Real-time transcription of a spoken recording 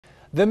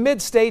The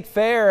Mid-State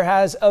Fair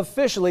has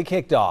officially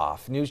kicked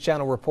off. News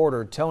Channel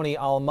reporter Tony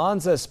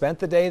Almanza spent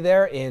the day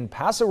there in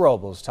Paso,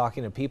 Robles,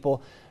 talking to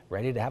people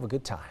ready to have a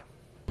good time.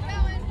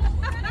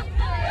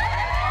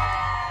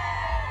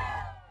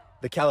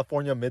 The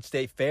California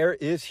Mid-State Fair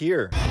is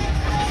here.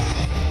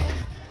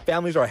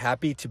 Families are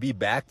happy to be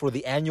back for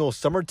the annual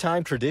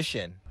summertime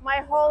tradition.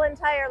 My whole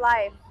entire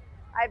life,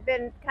 I've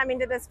been coming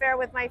to this fair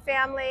with my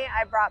family.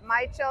 I brought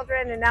my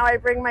children and now I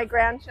bring my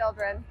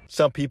grandchildren.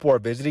 Some people are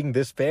visiting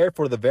this fair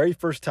for the very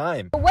first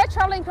time. We're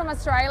traveling from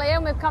Australia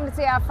and we've come to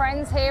see our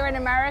friends here in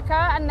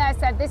America, and they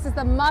said this is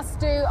the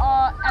must-do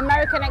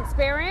American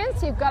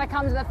experience. You've got to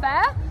come to the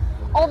fair.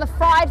 All the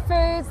fried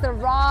foods, the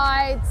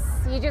rides,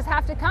 you just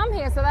have to come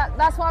here, so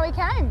that's why we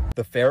came.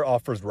 The fair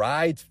offers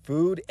rides,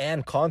 food,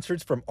 and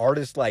concerts from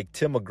artists like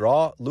Tim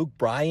McGraw, Luke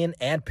Bryan,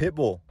 and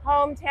Pitbull.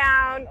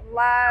 Hometown,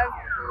 love,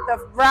 the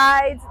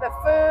rides, the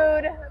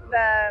food,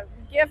 the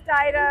gift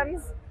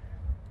items,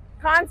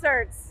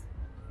 concerts.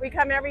 We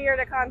come every year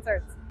to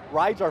concerts.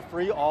 Rides are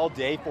free all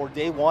day for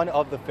day one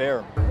of the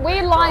fair.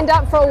 We lined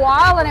up for a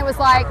while and it was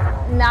like,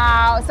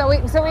 no. So we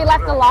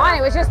left the line.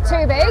 It was just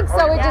too big,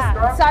 so we just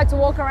decided to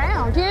walk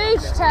around.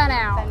 Huge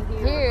turnout,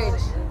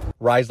 huge.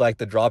 Rides like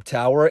the Drop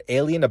Tower,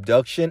 Alien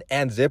Abduction,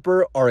 and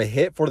Zipper are a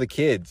hit for the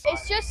kids.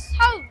 It's just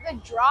how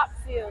the drop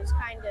feels,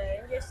 kind of,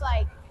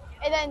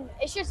 and then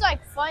it's just like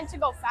fun to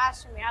go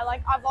fast for me.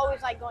 I've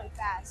always liked going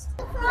fast.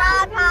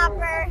 Frog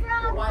hopper.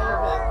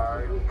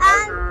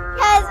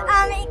 Because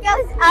it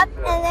goes up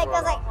and it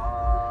goes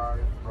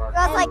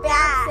like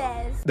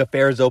that. The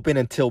fair is open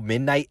until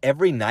midnight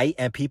every night,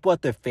 and people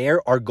at the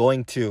fair are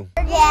going to.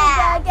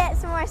 Yeah, go get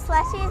some more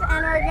slushies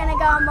and we're gonna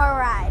go on more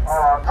rides.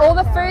 All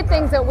the food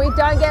things that we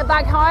don't get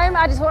back home,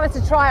 I just wanted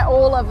to try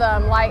all of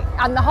them,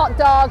 and the hot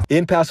dogs.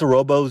 In Paso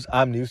Robles,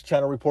 I'm News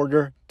Channel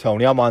reporter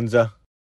Tony Almanza.